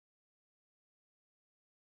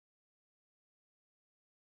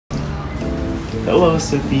Hello,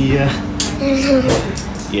 Sophia.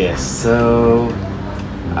 Yes, so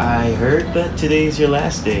I heard that today is your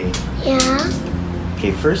last day. Yeah,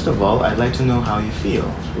 Okay, first of all, I'd like to know how you feel.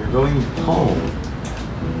 You're going home.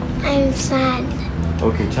 I'm sad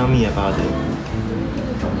Okay, tell me about it.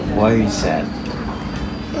 Why are you sad?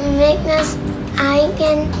 because I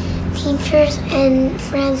and teachers and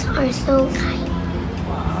friends are so kind.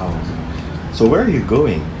 Wow. So where are you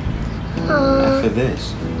going after Uh,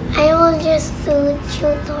 this? I will just do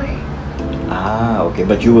tutor. Ah, okay,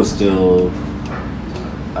 but you will still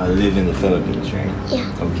live in the Philippines, right? Yeah.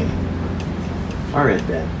 Okay. Alright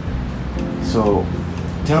then. So,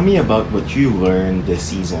 tell me about what you learned this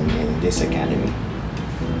season in this academy.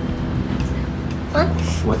 What?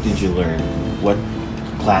 What did you learn? What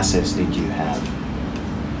classes did you have?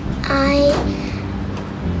 I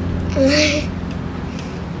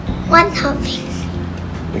what topics?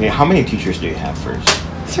 Okay, how many teachers do you have first?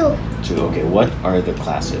 Two. Two. Okay, what are the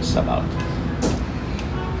classes about?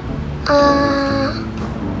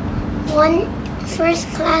 One first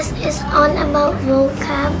class is all about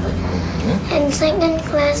vocab, and second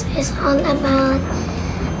class is all about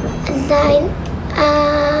the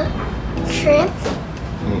trip.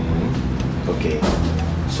 Okay.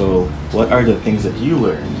 So, what are the things that you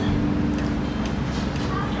learned?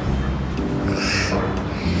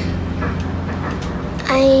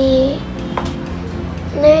 I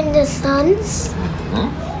learned the sons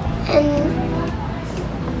and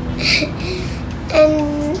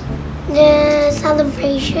and the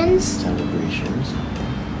celebrations. Celebrations.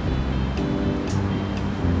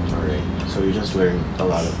 Alright. So you just learned a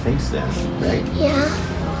lot of things then, right? Yeah.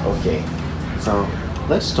 Okay. So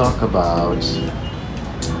let's talk about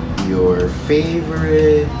your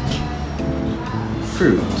favorite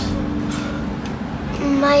fruit.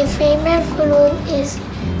 My favorite fruit is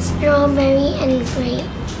strawberry and grape.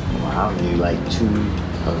 Wow, you like two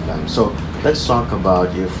of them. So let's talk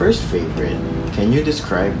about your first favorite. Can you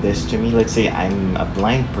describe this to me? Let's say I'm a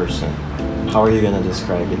blind person. How are you gonna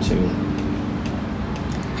describe it to me?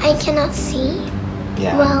 I cannot see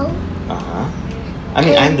Yeah. well. Uh-huh. I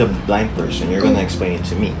mean, I'm the blind person. You're gonna explain it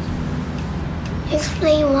to me.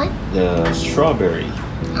 Explain what? The strawberry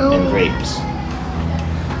Oh. and grapes.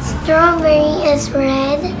 Strawberry is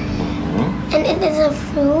red Mhm. and it is a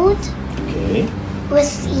fruit Okay. with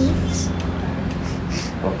seeds.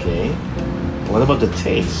 Okay. What about the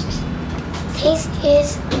taste? Taste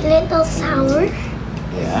is little sour.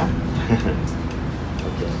 Yeah.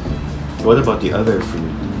 Okay. What about the other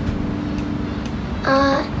fruit?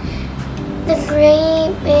 The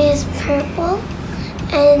grape is purple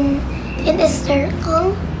and it is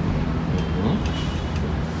circle Mhm.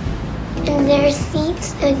 and there are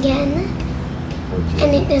seeds again and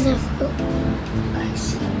Okay. it is a fruit. I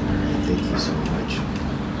see. Alright, thank you so much.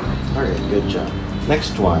 Alright, good job.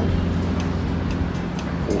 Next one.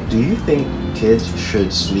 Do you think kids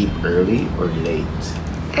should sleep early or late?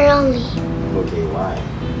 Early Okay, why?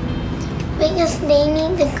 because they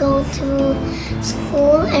need to go to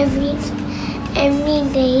school every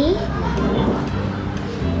day.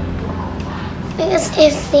 Because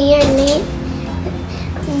if they are late,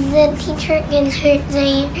 the teacher can hurt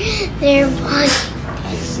their body.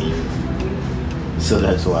 I see. So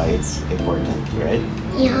that's why it's important, right?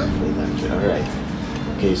 Yeah. Alright.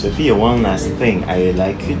 Okay, Sophia, one last thing. I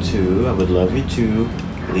would love you to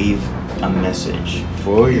leave a message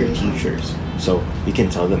for your teachers. So you can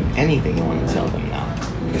tell them anything you want to tell them now.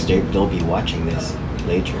 Because they'll be watching this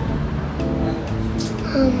later.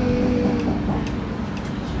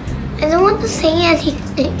 I don't want to say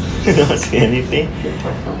anything. Don't say anything.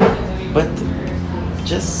 But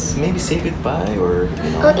just maybe say goodbye or,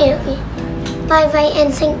 Okay. Bye bye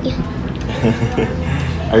and thank you.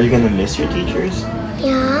 Are you gonna miss your teachers?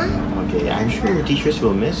 Yeah. Okay, I'm sure your teachers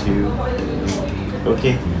will miss you.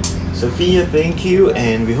 Okay, Sophia, thank you,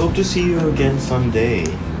 and we hope to see you again someday.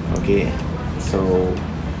 Okay, so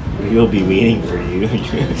we will be waiting for you.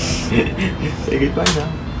 Say goodbye now.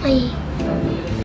 Bye.